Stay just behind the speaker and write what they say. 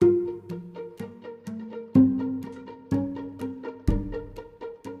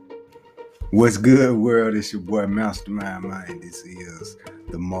What's good, world? It's your boy Mastermind Mind. This is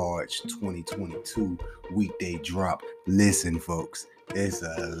the March 2022 weekday drop. Listen, folks, there's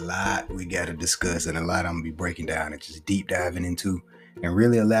a lot we got to discuss and a lot I'm going to be breaking down and just deep diving into and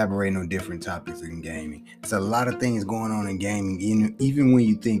really elaborating on different topics in gaming. There's a lot of things going on in gaming, even when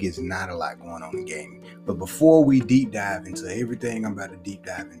you think it's not a lot going on in gaming. But before we deep dive into everything I'm about to deep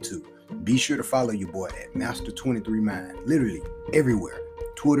dive into, be sure to follow your boy at Master23Mind, literally everywhere.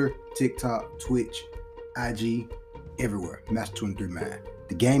 Twitter, TikTok, Twitch, IG, everywhere. Master23Mind.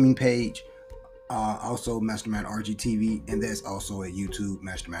 The gaming page, also Mastermind RGTV, and that's also at YouTube,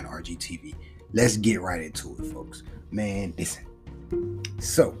 Mastermind RGTV. Let's get right into it, folks. Man, listen.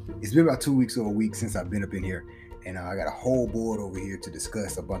 So, it's been about 2 weeks or a week since I've been up in here, and I got a whole board over here to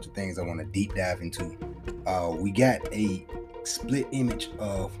discuss a bunch of things I want to deep dive into. We got a split image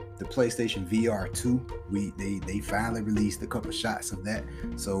of the PlayStation VR 2. They finally released a couple shots of that,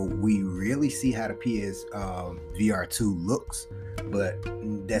 so we really see how the PS VR 2 looks, but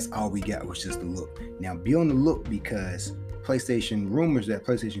that's all we got was just the look. Now be on the look because rumors that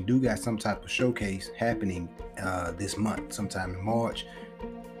PlayStation do got some type of showcase happening this month, sometime in March.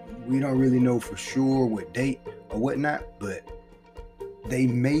 We don't really know for sure what date or whatnot, but they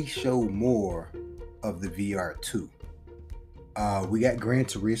may show more of the VR 2. We got Gran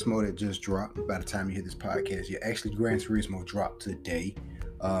Turismo that just dropped. By the time you hear this podcast, actually Gran Turismo dropped today.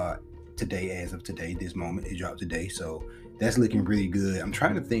 As of today, this moment, it dropped today. So that's looking really good. I'm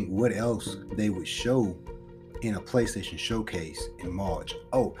trying to think what else they would show in a PlayStation showcase in March.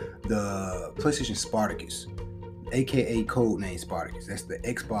 Oh, the PlayStation Spartacus, aka codename Spartacus. That's the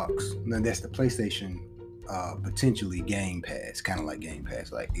Xbox. No, that's the PlayStation. Potentially Game Pass, kind of like Game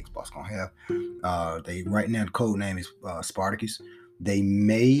Pass, like Xbox gonna have. They right now the code name is Spartacus. They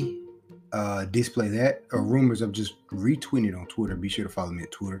may display that, or rumors of just retweeting on Twitter. Be sure to follow me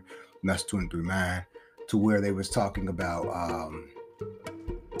at Twitter, Master23Mind, to where they was talking about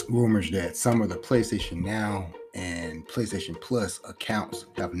rumors that some of the PlayStation Now and PlayStation Plus accounts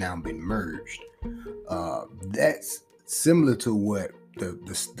have now been merged. That's similar to what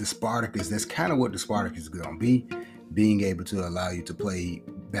the Spartacus, that's kind of what the Spartacus is going to be, being able to allow you to play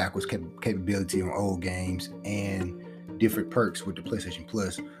backwards capability on old games and different perks with the PlayStation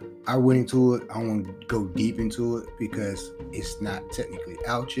Plus. I went into it. I want to go deep into it because it's not technically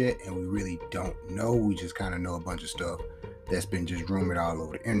out yet and we really don't know. We just kind of know a bunch of stuff that's been just rumored all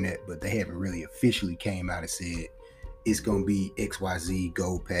over the internet, but they haven't really officially came out and said it's going to be XYZ,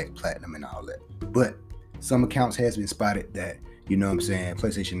 Gold Pack, Platinum, and all that. But some accounts has been spotted that, you know what I'm saying,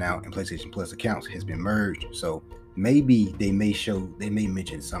 PlayStation Now and PlayStation Plus accounts has been merged. So maybe they may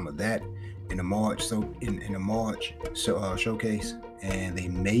mention some of that in the March. So in the March showcase, and they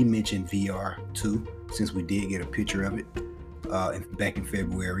may mention VR 2 since we did get a picture of it back in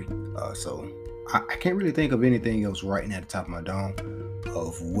February. So I can't really think of anything else right now at the top of my dome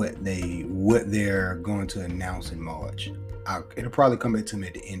of what they're going to announce in March. It'll probably come back to me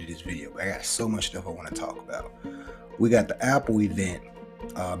at the end of this video, but I got so much stuff I want to talk about. We got the Apple event.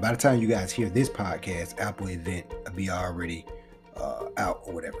 By the time you guys hear this podcast, Apple event will be already out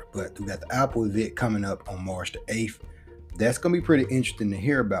or whatever. But we got the Apple event coming up on March the 8th. That's going to be pretty interesting to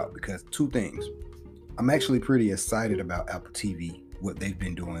hear about because two things. I'm actually pretty excited about Apple TV, what they've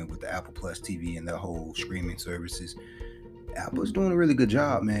been doing with the Apple Plus TV and the whole streaming services. Apple's doing a really good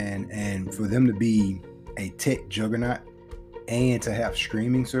job, man. And for them to be a tech juggernaut and to have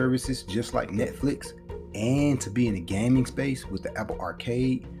streaming services just like Netflix, and to be in the gaming space with the Apple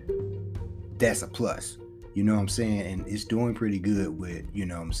Arcade, that's a plus. You know what I'm saying? And it's doing pretty good with, you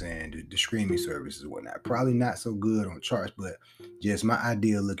know what I'm saying, the streaming services and whatnot. Probably not so good on charts, but just my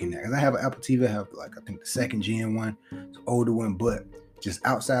idea looking at it. Because I have an Apple TV, I have I think the second gen one, it's an older one, but just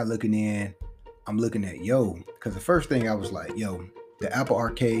outside looking in, I'm looking at, because the first thing I was like, the Apple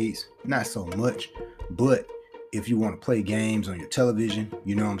Arcades, not so much, but if you want to play games on your television,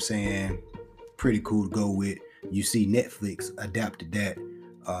 you know what I'm saying, pretty cool to go with. You see Netflix adapted that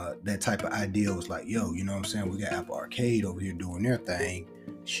type of idea. Was like, you know what I'm saying, we got Apple Arcade over here doing their thing.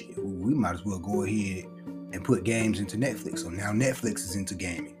 Shit, we might as well go ahead and put games into Netflix. So now Netflix is into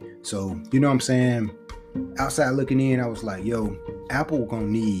gaming. So, you know what I'm saying, outside looking in, I was like, Apple gonna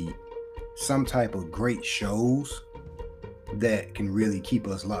need some type of great shows that can really keep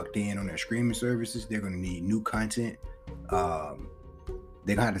us locked in on their streaming services. They're gonna need new content.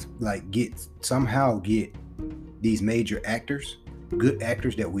 They're gonna have to get these major actors, good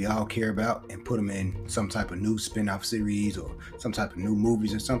actors that we all care about, and put them in some type of new spin-off series or some type of new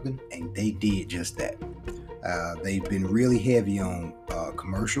movies or something. And they did just that. They've been really heavy on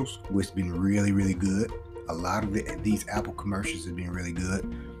commercials, which has been really, really good. A lot of these Apple commercials have been really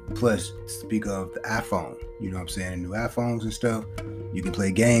good. Plus, speak of the iPhone, you know what I'm saying? New iPhones and stuff, you can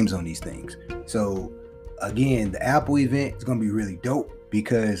play games on these things. So, again, the Apple event is going to be really dope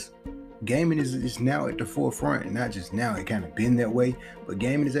because gaming is now at the forefront, and not just now, it kind of been that way, but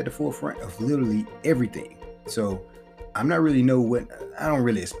gaming is at the forefront of literally everything. So, I don't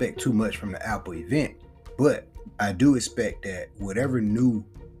really expect too much from the Apple event, but I do expect that whatever new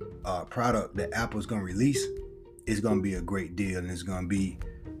product that Apple's going to release is going to be a great deal, and it's going to be,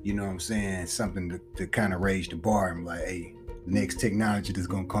 you know what I'm saying, something to kind of raise the bar and like, hey, the next technology that's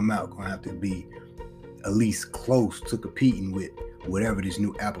going to come out going to have to be at least close to competing with whatever this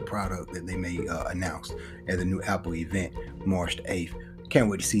new Apple product that they may announce at the new Apple event, March the 8th. Can't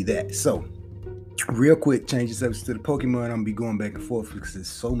wait to see that. So, real quick, change the subject to the Pokemon. I'm going to be going back and forth because there's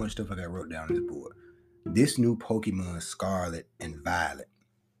so much stuff I got wrote down on this board. This new Pokemon Scarlet and Violet.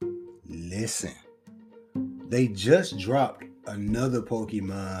 Listen, they just dropped another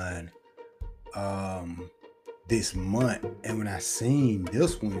Pokemon this month, and when I seen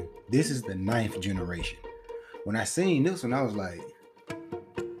this one, this is the 9th generation. When I seen this one, I was like,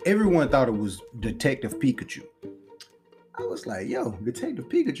 everyone thought it was Detective Pikachu. I was like, yo, Detective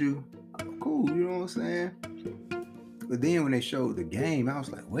Pikachu, oh, cool, you know what I'm saying? But then when they showed the game, I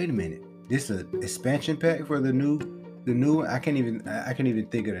was like, wait a minute, this is an expansion pack for the new one. I can't even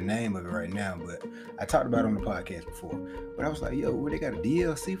think of the name of it right now, but I talked about it on the podcast before. But I was like, yo, they got a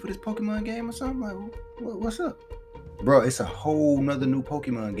DLC for this Pokemon game or something? Like, what's up? Bro, it's a whole nother new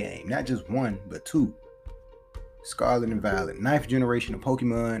Pokemon game. Not just one, but two. Scarlet and Violet, 9th generation of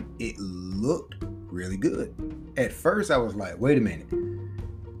Pokemon. It looked really good. At first, I was like, wait a minute.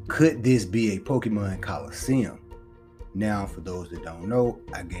 Could this be a Pokemon Coliseum? Now, for those that don't know,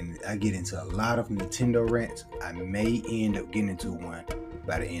 I get into a lot of Nintendo rants. I may end up getting into one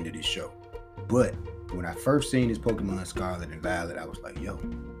by the end of this show. But when I first seen this Pokemon Scarlet and Violet, I was like, yo,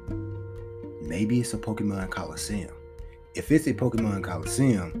 maybe it's a Pokemon Coliseum. If it's a Pokemon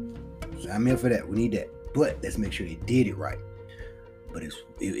Coliseum, I'm in for that. We need that. But let's make sure they did it right. But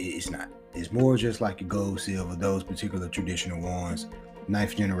it's not. It's more just like a Gold, Silver, those particular traditional ones.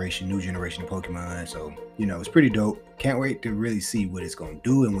 9th generation, new generation of Pokemon. So, it's pretty dope. Can't wait to really see what it's going to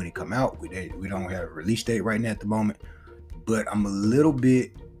do and when it come out. We don't have a release date right now at the moment. But I'm a little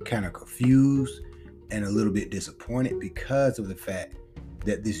bit kind of confused and a little bit disappointed because of the fact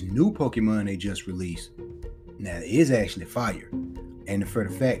that this new Pokemon they just released now is actually fire. And for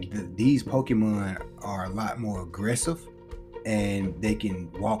the fact that these Pokemon are a lot more aggressive and they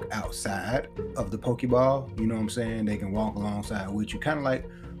can walk outside of the Pokeball, you know what I'm saying? They can walk alongside with you, kind of like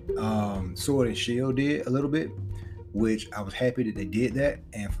Sword and Shield did a little bit, which I was happy that they did that.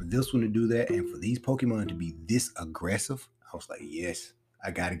 And for this one to do that and for these Pokemon to be this aggressive, I was like, yes, I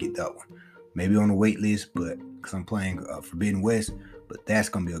got to get that one. Maybe on the wait list, but because I'm playing Forbidden West, but that's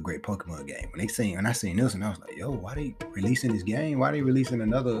going to be a great Pokemon game. When I seen this and I was like, yo, why they releasing this game? Why they releasing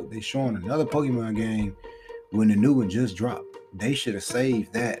they showing another Pokemon game when the new one just dropped? They should have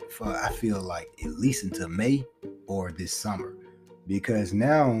saved that for, I feel like, at least until May or this summer. Because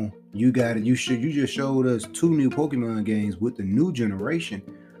now you just showed us 2 new Pokemon games with the new generation.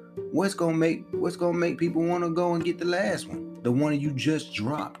 What's gonna make people want to go and get the last one? The one you just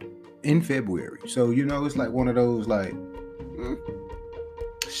dropped in February. So it's like one of those like,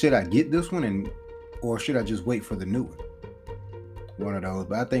 should I get this one or should I just wait for the new one? One of those.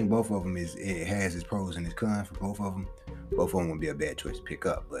 But I think both of them it has its pros and its cons for both of them. Both of them would be a bad choice to pick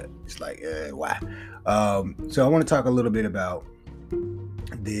up, but it's like, why? So I want to talk a little bit about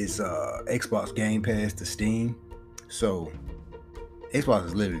this Xbox Game Pass to Steam. So Xbox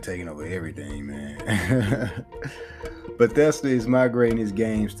is literally taking over everything, man. Bethesda is migrating its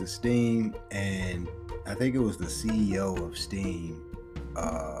games to Steam, and I think it was the CEO of Steam,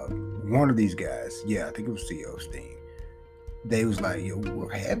 one of these guys. Yeah, I think it was CEO of Steam. They was like, yo,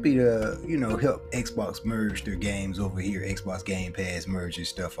 we're happy to, help Xbox merge their games over here. Xbox Game Pass merges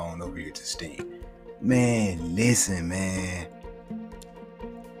stuff on over here to Steam. Man, listen, man.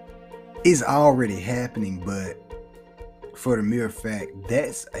 It's already happening, but for the mere fact,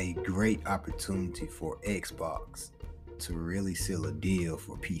 that's a great opportunity for Xbox to really seal a deal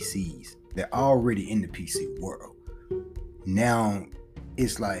for PCs. They're already in the PC world. Now,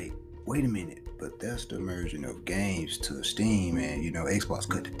 it's like, wait a minute. Bethesda merging of games to Steam, and Xbox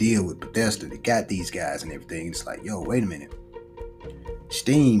cut the deal with Bethesda. They got these guys and everything. It's like, yo, wait a minute.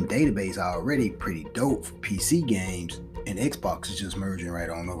 Steam database already pretty dope for PC games, and Xbox is just merging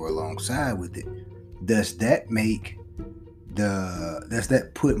right on over alongside with it. Does that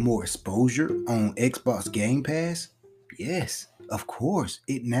put more exposure on Xbox Game Pass? Yes, of course.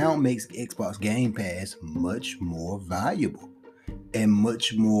 It now makes Xbox Game Pass much more valuable. and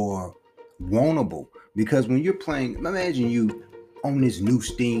much more wantable. Because when you're playing, imagine you on this new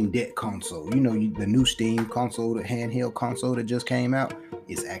Steam Deck console. The new Steam console, the handheld console that just came out.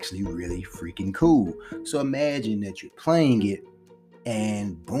 It's actually really freaking cool. So imagine that you're playing it,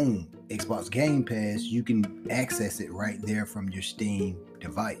 and boom, Xbox Game Pass, you can access it right there from your Steam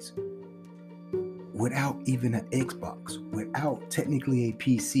device without even an Xbox, without technically a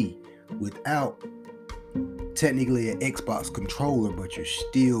PC, without technically an Xbox controller, but you're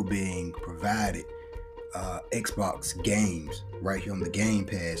still being provided Xbox games right here on the Game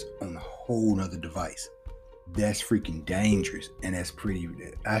Pass on a whole nother device. That's freaking dangerous. And that's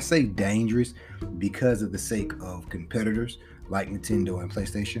I say dangerous because of the sake of competitors like Nintendo and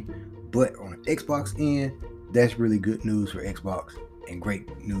PlayStation. But on the Xbox end, that's really good news for Xbox and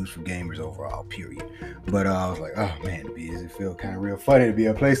great news for gamers overall, period. But I was like, oh man, it feels kind of real funny to be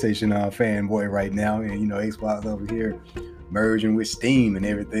a PlayStation fanboy right now. And, Xbox over here merging with Steam and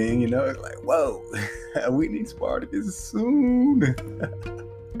everything, it's like, whoa, we need Spartacus soon.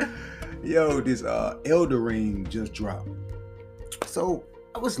 Yo, this Elder Ring just dropped. So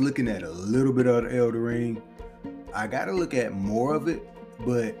I was looking at a little bit of the Elder Ring. I gotta look at more of it,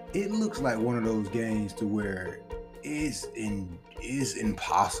 but it looks like one of those games to where it's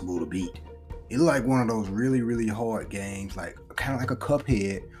impossible to beat. It's like one of those really, really hard games, like kind of like a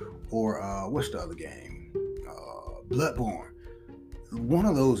Cuphead or what's the other game? Bloodborne. One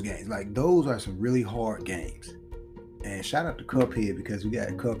of those games. Like those are some really hard games. And shout out to Cuphead because we got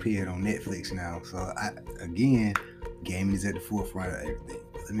Cuphead on Netflix now. So again, gaming is at the forefront of everything.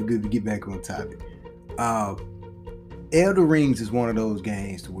 Let me get back on topic. Elder Rings is one of those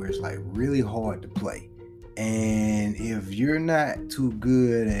games to where it's like really hard to play. And if you're not too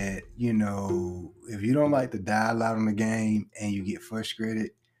good at, if you don't like to die a lot on the game and you get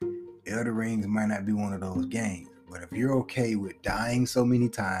frustrated, Elder Rings might not be one of those games. But if you're okay with dying so many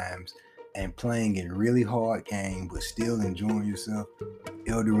times and playing a really hard game but still enjoying yourself,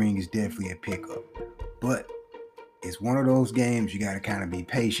 Elder Ring is definitely a pickup. But it's one of those games you got to kind of be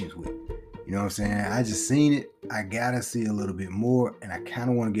patient with. You know what I'm saying? I just seen it. I got to see a little bit more, and I kind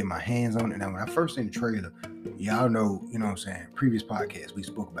of want to get my hands on it. Now, when I first seen the trailer, y'all know, you know what I'm saying, previous podcasts, we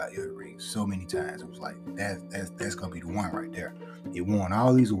spoke about Elder Ring so many times. It was like, that's going to be the one right there. It won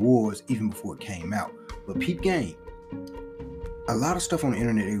all these awards even before it came out. But peep game. A lot of stuff on the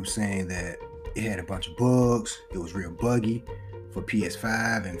internet, they were saying that it had a bunch of bugs. It was real buggy for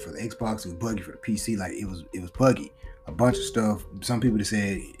PS5, and for the Xbox, it was buggy for the PC. Like it was buggy. A bunch of stuff. Some people that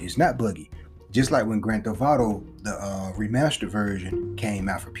said it's not buggy. Just like when Grand Theft Auto, the remastered version, came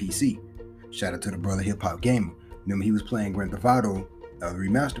out for PC. Shout out to the brother Hip Hop Gamer. Remember, he was playing Grand Theft Auto, the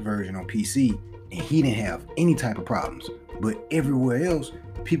remastered version on PC, and he didn't have any type of problems. But everywhere else,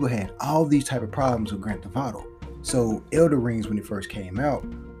 people had all these type of problems with Grand Theft Auto. So Elder Rings, when it first came out,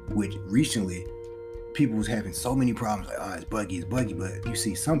 which recently people was having so many problems, like, oh, it's buggy, but you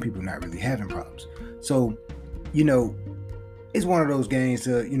see some people not really having problems. So, it's one of those games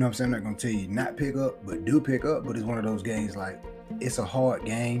to, I'm saying, I'm not going to tell you not pick up, but do pick up. But it's one of those games like, it's a hard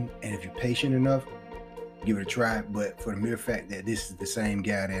game, and if you're patient enough, give it a try. But for the mere fact that this is the same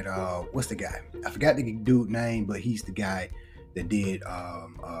guy that, what's the guy? I forgot the dude's name, but he's the guy that did,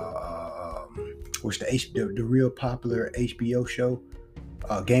 what's the real popular HBO show,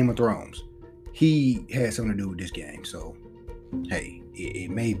 Game of Thrones. He had something to do with this game. So, hey,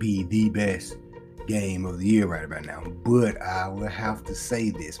 it may be the best game of the year right about now. But I will have to say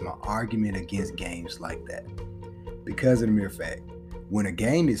this, my argument against games like that. Because of the mere fact, when a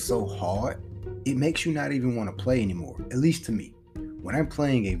game is so hard, it makes you not even want to play anymore. At least to me. When I'm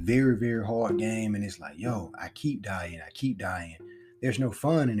playing a very, very hard game and it's like, yo, I keep dying, there's no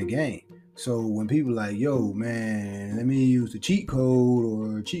fun in the game. So when people like, yo, man, let me use the cheat code,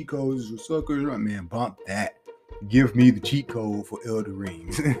 or cheat codes for suckers, right, man, bump that. Give me the cheat code for Elder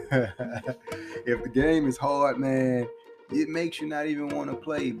Rings. If the game is hard, man, it makes you not even want to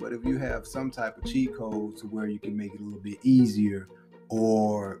play. But if you have some type of cheat code to where you can make it a little bit easier,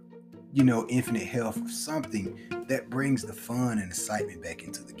 or infinite health or something, that brings the fun and excitement back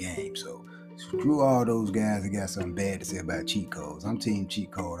into the game. So screw all those guys that got something bad to say about cheat codes. I'm team cheat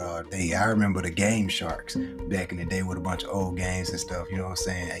code all day. I remember the Game Sharks back in the day with a bunch of old games and stuff. You know what I'm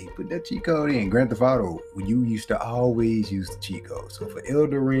saying? Hey, put that cheat code in. Grand Theft Auto, you used to always use the cheat code. So for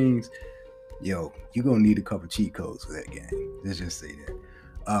Elder Rings, yo, you're going to need a couple cheat codes for that game. Let's just say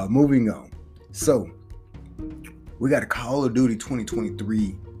that. Moving on. So we got a Call of Duty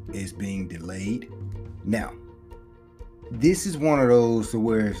 2023 is being delayed. Now, this is one of those to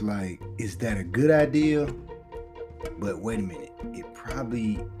where it's like, is that a good idea? But wait a minute, it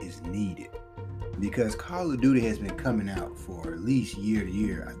probably is needed. because Call of Duty has been coming out for at least year to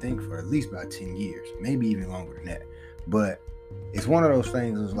year. I think for at least about 10 years, maybe even longer than that. But it's one of those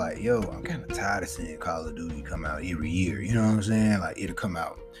things that's like, yo, I'm kind of tired of seeing Call of Duty come out every year. You know what I'm saying? Like, it'll come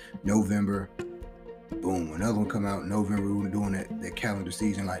out November, boom, another one come out in November. We're doing that calendar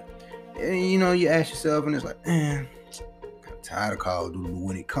season. Like, and, you know, you ask yourself, and it's like, I'm tired of Call of Duty. But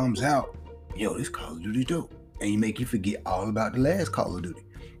when it comes out, yo, this Call of Duty dope. And you make you forget all about the last Call of Duty.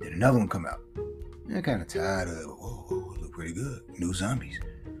 Then another one come out. I'm kind of tired of, whoa, look pretty good. New zombies,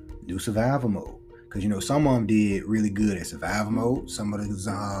 new survival mode. Because, you know, some of them did really good at survival mode. Some of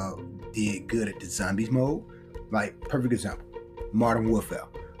them did good at the zombies mode. Like, perfect example, Modern Warfare.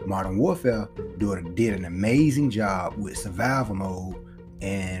 Modern Warfare did an amazing job with survival mode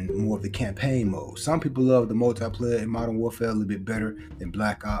and more of the campaign mode. Some people love the multiplayer in Modern Warfare a little bit better than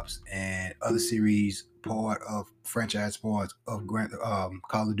Black Ops and other series franchise parts of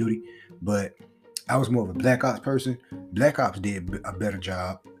Call of Duty. But I was more of a Black Ops person. Black Ops did a better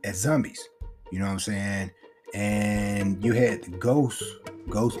job at zombies. You know what I'm saying? And you had the Ghost.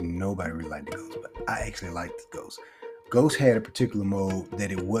 Ghost, nobody really liked the Ghost, but I actually liked the Ghost. Ghost had a particular mode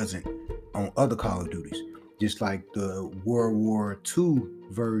that it wasn't on other Call of Duties. Just like the World War II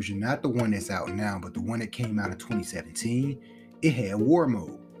version, not the one that's out now, but the one that came out in 2017, it had war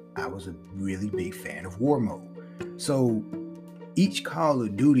mode. I was a really big fan of war mode. So each Call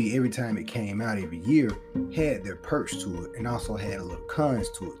of Duty, every time it came out every year, had their perks to it and also had a little cons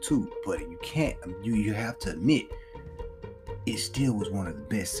to it too. But you have to admit, it still was one of the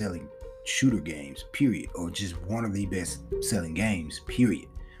best selling shooter games, period, or just one of the best selling games, period.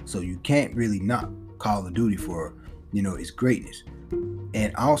 So you can't really knock Call of Duty for, you know, its greatness.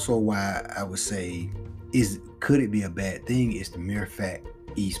 And also why I would say could it be a bad thing is the mere fact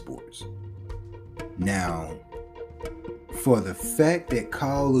esports. Now, for the fact that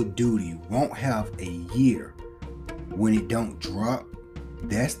Call of Duty won't have a year when it don't drop,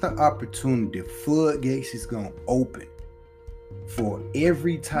 that's the opportunity. The floodgates is gonna open for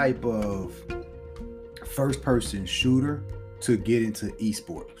every type of first-person shooter to get into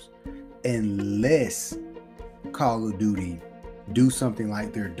esports, unless Call of Duty do something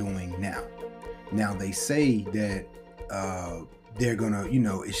like they're doing now. Now they say that they're gonna, you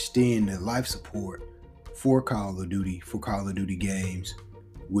know, extend the life support for Call of Duty games,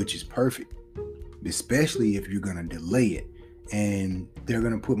 which is perfect, especially if you're gonna delay it. And they're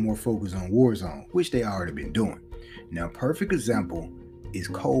gonna put more focus on Warzone, which they already been doing. Now, perfect example is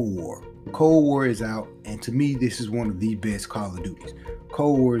Cold War. Cold War is out, and to me, this is one of the best Call of Duties.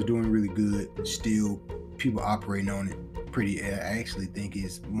 Cold War is doing really good. Still, people operating on it pretty. I actually think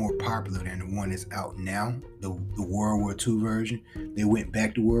it's more popular than the one that's out now, the World War II version. They went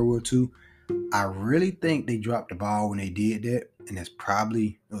back to World War II. I really think they dropped the ball when they did that, and that's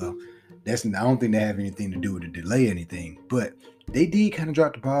probably, I don't think they have anything to do with the delay or anything, but they did kind of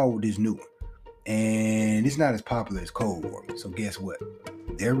drop the ball with this new one. And it's not as popular as Cold War. So guess what?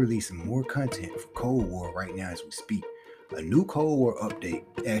 They're releasing more content for Cold War right now as we speak. A new Cold War update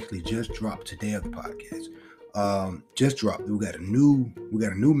actually just dropped today of the podcast. Just dropped. We got a new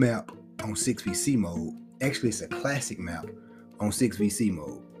map on 6vc mode. Actually, it's a classic map on 6vc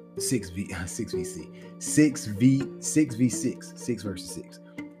mode. 6v6 6 versus 6.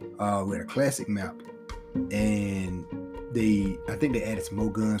 We had a classic map, and I think they added some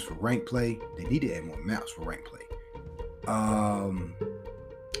more guns for rank play. They need to add more maps for rank play.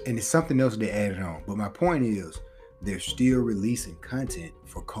 And it's something else they added on. But my point is, they're still releasing content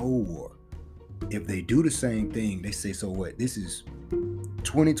for Cold War. If they do the same thing, they say, so what? This is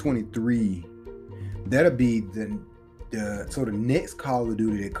 2023. That'll be the next Call of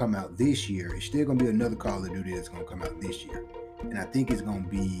Duty that come out this year. It's still gonna be another Call of Duty that's gonna come out this year, and I think it's gonna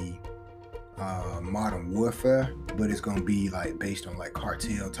be Modern Warfare, but it's gonna be like based on like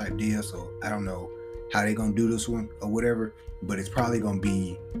cartel type deal. So I don't know how they're gonna do this one or whatever, but it's probably gonna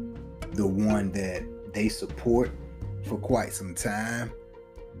be the one that they support for quite some time,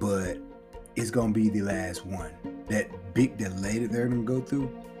 but it's gonna be the last one. That big delay that they're gonna go through,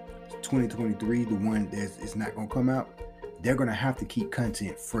 2023, the one that is not gonna come out, they're gonna have to keep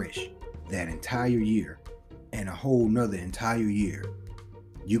content fresh that entire year and a whole nother entire year.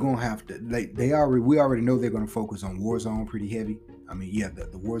 You're gonna have to, like, we already know they're gonna focus on Warzone pretty heavy. I mean, yeah,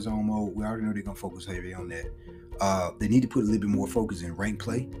 the Warzone mode, we already know they're gonna focus heavy on that. They need to put a little bit more focus in rank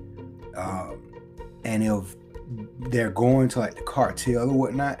play. And if they're going to like the cartel or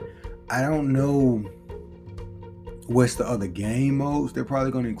whatnot, I don't know what's the other game modes they're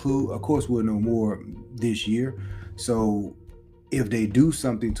probably going to include. Of course, we'll know more this year. So if they do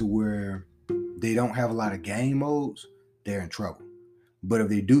something to where they don't have a lot of game modes, they're in trouble. But if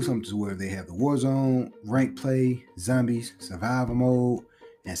they do something to where they have the Warzone, rank play, zombies, survival mode,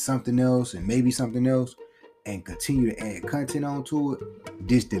 and something else, and maybe something else, and continue to add content onto it,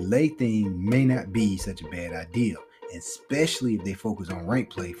 this delay thing may not be such a bad idea, especially if they focus on rank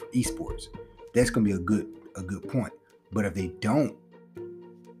play for esports. That's gonna be a good point. But if they don't,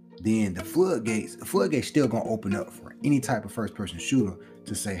 then the floodgates still gonna open up for any type of first-person shooter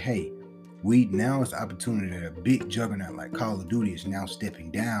to say, hey, now it's the opportunity that a big juggernaut like Call of Duty is now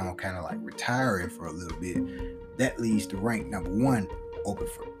stepping down, kind of like retiring for a little bit. That leads to rank number 1 open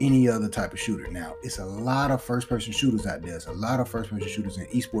for any other type of shooter. Now, it's a lot of first-person shooters out there. It's a lot of first-person shooters in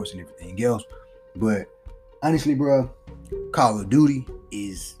esports and everything else. But honestly, bro, Call of Duty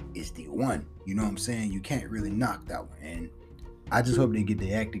is the one. You know what I'm saying? You can't really knock that one. And I just hope they get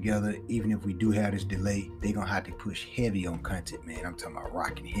their act together. Even if we do have this delay, they're going to have to push heavy on content, man. I'm talking about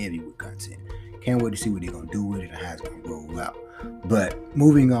rocking heavy with content. Can't wait to see what they're going to do with it and how it's going to roll out. But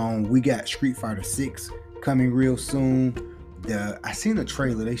moving on, we got Street Fighter 6 coming real soon. I seen a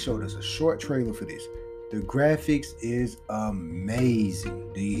trailer. They showed us a short trailer for this. The graphics is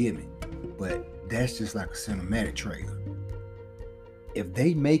amazing. Do you hear me? But that's just like a cinematic trailer. If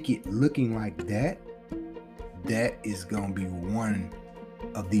they make it looking like that, that is going to be one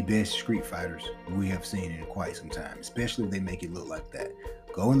of the best Street Fighters we have seen in quite some time, especially if they make it look like that.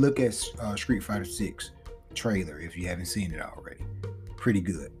 Go and look at Street Fighter 6 trailer if you haven't seen it already. Pretty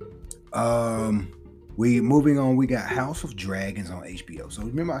good. Moving on, we got House of Dragons on HBO. So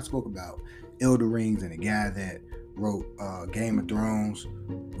remember I spoke about Elder Rings and the guy that wrote Game of Thrones.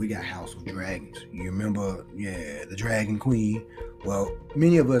 We got House of Dragons. You remember, the Dragon Queen. Well,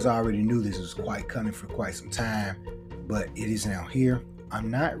 many of us already knew this was quite coming for quite some time, but it is now here. I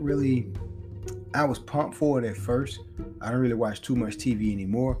was pumped for it at first. I don't really watch too much TV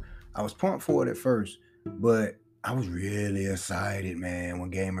anymore. I was pumped for it at first, but I was really excited, man, when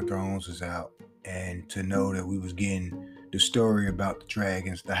Game of Thrones was out, and to know that we was getting the story about the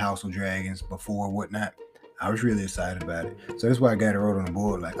dragons, the House of Dragons before whatnot. I was really excited about it. So that's why I got it wrote on the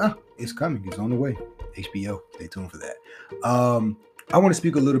board like, it's coming. It's on the way. HBO. Stay tuned for that. I want to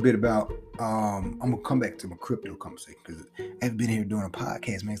speak a little bit about, I'm going to come back to my crypto conversation because I've been here doing a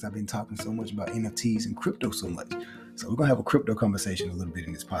podcast, man, because I've been talking so much about NFTs and crypto so much. So we're going to have a crypto conversation a little bit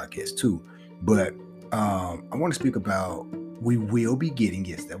in this podcast too. But I want to speak about, we will be getting,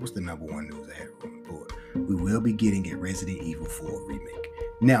 yes, that was the number one news I had on the board. We will be getting a Resident Evil 4 remake.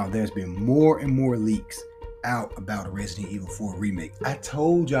 Now, there's been more and more leaks out about a Resident Evil 4 remake. I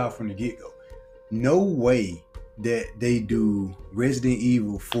told y'all from the get-go, no way that they do Resident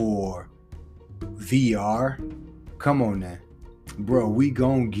Evil 4 VR. Come on now. Bro, we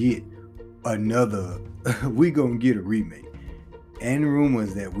gonna get we gonna get a remake. And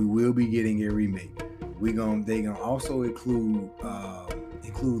rumors that we will be getting a remake. They gonna also include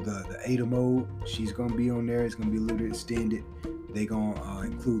the Ada mode. She's gonna be on there. It's gonna be a little bit extended. They gonna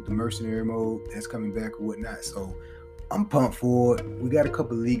include the mercenary mode that's coming back or whatnot. So I'm pumped for it. We got a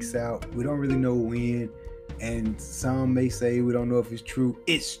couple leaks out. We don't really know when, and some may say we don't know if it's true.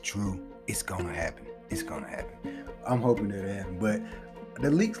 It's true. It's gonna happen. It's gonna happen. I'm hoping that it happens. But the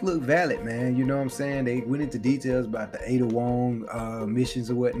leaks look valid, man. You know what I'm saying? They went into details about the Ada Wong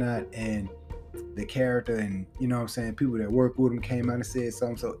missions or whatnot, and the character, and you know what I'm saying, people that work with them came out and said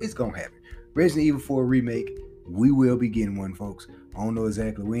something. So it's gonna happen. Resident Evil 4 remake. We will be getting one, folks. I don't know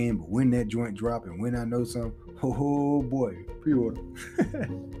exactly when, but when that joint drop and when I know something, oh boy, pre-order.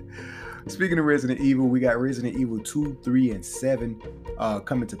 Speaking of Resident Evil, we got Resident Evil 2, 3, and 7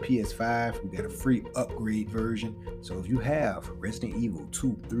 coming to PS5. We got a free upgrade version. So if you have Resident Evil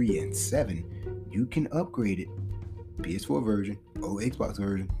 2, 3, and 7, you can upgrade it. PS4 version, or Xbox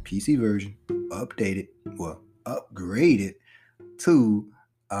version, PC version, upgrade it to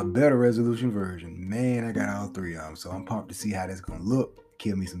a better resolution version. Man, I got all three of them, so I'm pumped to see how that's gonna look.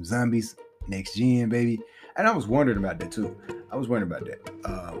 Kill me some zombies, next gen, baby. And I was wondering about that too.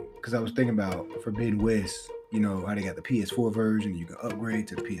 Because I was thinking about Forbidden West, you know, how they got the PS4 version, you can upgrade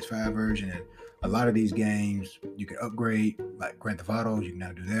to the PS5 version, and a lot of these games you can upgrade, like Grand Theft Auto, you can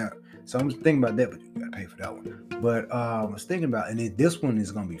now do that. So I'm just thinking about that, but you gotta pay for that one. But I was thinking about, and then this one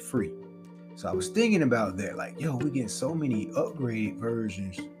is gonna be free. So I was thinking about that, like, yo, we're getting so many upgrade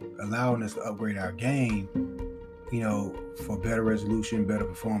versions allowing us to upgrade our game, you know, for better resolution, better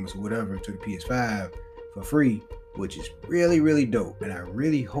performance, or whatever, to the PS5 for free, which is really, really dope. And I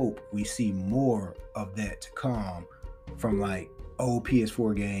really hope we see more of that to come from like old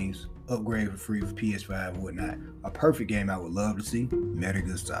PS4 games, upgrade for free for PS5 and whatnot. A perfect game I would love to see, Metal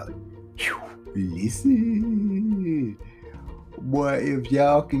Gear Solid. Listen. Boy, if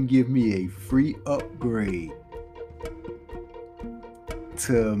y'all can give me a free upgrade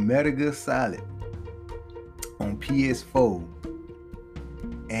to Metal Gear Solid on PS4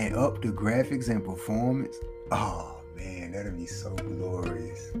 and up the graphics and performance, oh man, that'd be so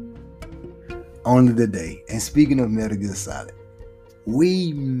glorious. Only the day. And speaking of Metal Gear Solid,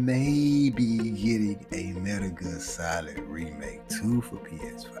 we may be getting a Metal Gear Solid Remake 2 for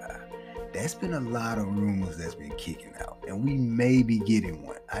PS5. That's been a lot of rumors that's been kicking out, and we may be getting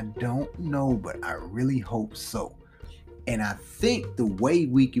one. I don't know, but I really hope so. And I think the way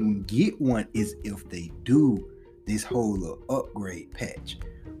we can get one is if they do this whole little upgrade patch.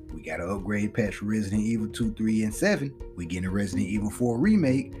 We got an upgrade patch for Resident Evil 2, 3, and 7. We getting a Resident Evil 4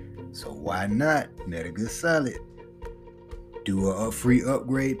 remake. So why not Metal Gear Solid? Do a free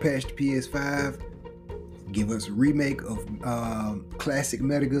upgrade patch to PS5. Give us a remake of classic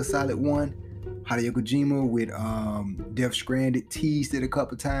Metal Gear Solid 1. Hideo Kojima with Death Stranded teased it a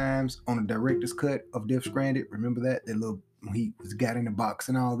couple times on the director's cut of Death Stranded. Remember that? That little, when he got in the box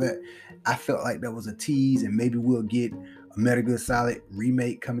and all that. I felt like that was a tease, and maybe we'll get a Metal Gear Solid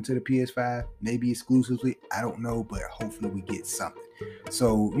remake coming to the PS5, maybe exclusively. I don't know, but hopefully we get something.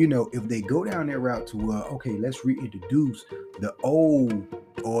 So, if they go down that route to, okay, let's reintroduce the old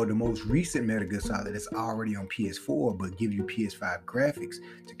or the most recent Metal Gear Solid that's already on PS4, but give you PS5 graphics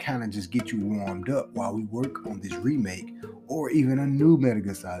to kind of just get you warmed up while we work on this remake, or even a new Metal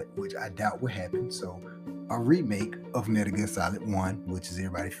Gear Solid, which I doubt will happen. So a remake of Metal Gear Solid 1, which is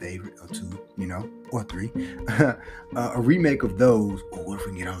everybody's favorite, or 2, or 3. A remake of those, or what if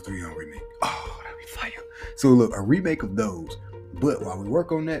we can get all 3 on remake? Oh, that'd be fire. So look, a remake of those, but while we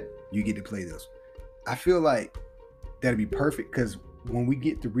work on that, you get to play this. I feel like that'd be perfect, because when we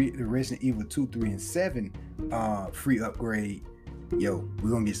get the Resident Evil 2, 3, and 7 free upgrade, we're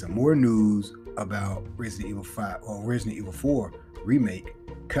going to get some more news about Resident Evil 5 or Resident Evil 4 remake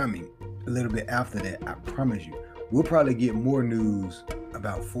coming a little bit after that. I promise you. We'll probably get more news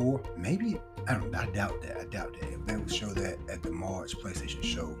about 4. Maybe, I doubt that. If they would show that at the March PlayStation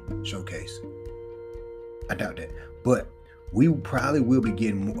showcase. I doubt that. But we probably will be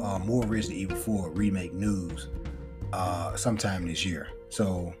getting more Resident Evil 4 remake news sometime this year.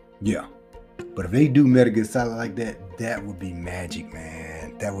 So yeah, but if they do Metal Gear Solid like that, that would be magic,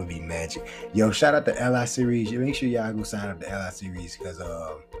 man. That would be magic. Yo, shout out to Ally Series. Make sure y'all go sign up to Ally Series, because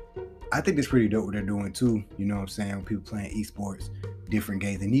I think it's pretty dope what they're doing too. You know what I'm saying? People playing esports, different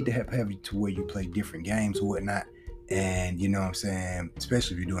games. They need to have it to where you play different games or whatnot. And you know what I'm saying?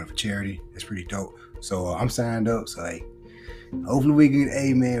 Especially if you're doing it for charity, it's pretty dope. So I'm signed up. So hey, hopefully we can,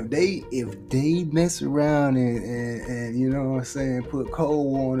 hey man, if they mess around and you know what I'm saying, put Cold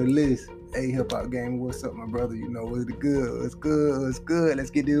War on the list. Hey, Hip Hop Gamer, what's up, my brother? What's good? It's good. Let's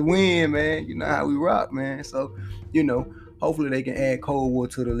get this win, man. You know how we rock, man. So, hopefully they can add Cold War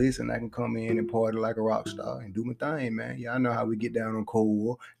to the list, and I can come in and party like a rock star and do my thing, man. Y'all know how we get down on Cold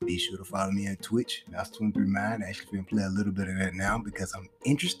War. Be sure to follow me on Twitch. That's 23Mind. I actually been playing a little bit of that now because I'm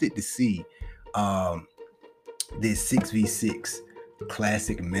interested to see this 6v6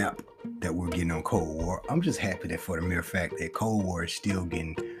 classic map that we're getting on Cold War. I'm just happy that for the mere fact that Cold War is still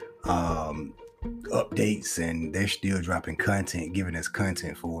getting updates, and they're still dropping content, giving us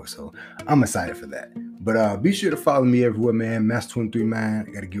content for it. So I'm excited for that. But be sure to follow me everywhere, man. Master23Mind.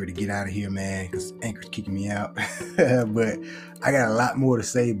 I gotta get ready to get out of here, man, because Anchor's kicking me out. But I got a lot more to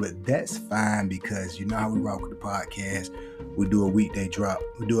say, but that's fine, because you know how we rock with the podcast. We do a weekday drop.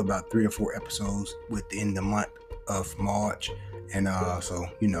 We do about 3 or 4 episodes within the month of March. And so,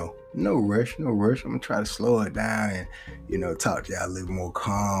 no rush. I'm gonna try to slow it down and, talk to y'all a little more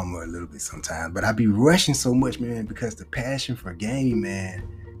calm or a little bit sometimes. But I be rushing so much, man, because the passion for gaming, man,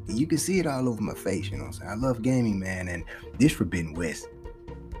 you can see it all over my face, you know what I'm saying? I love gaming, man, and this Forbidden West.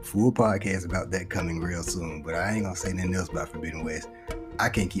 Full podcast about that coming real soon, but I ain't gonna say nothing else about Forbidden West. I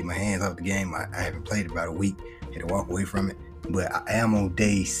can't keep my hands off the game. I haven't played it about a week. Had to walk away from it. But I am on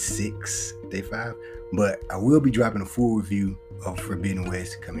day 5. But I will be dropping a full review of Forbidden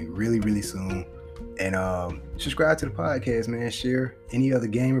West coming really, really soon. And subscribe to the podcast, man. Share any other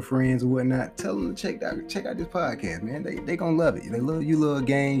gamer friends or whatnot. Tell them to check out this podcast, man. They gonna love it. They love you, love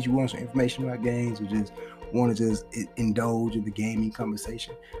games. You want some information about games, or just want to just indulge in the gaming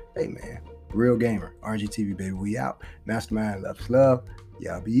conversation. Hey, man, real gamer. RGTV, baby. We out. Mastermind, love.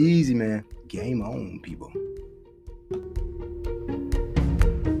 Y'all be easy, man. Game on, people.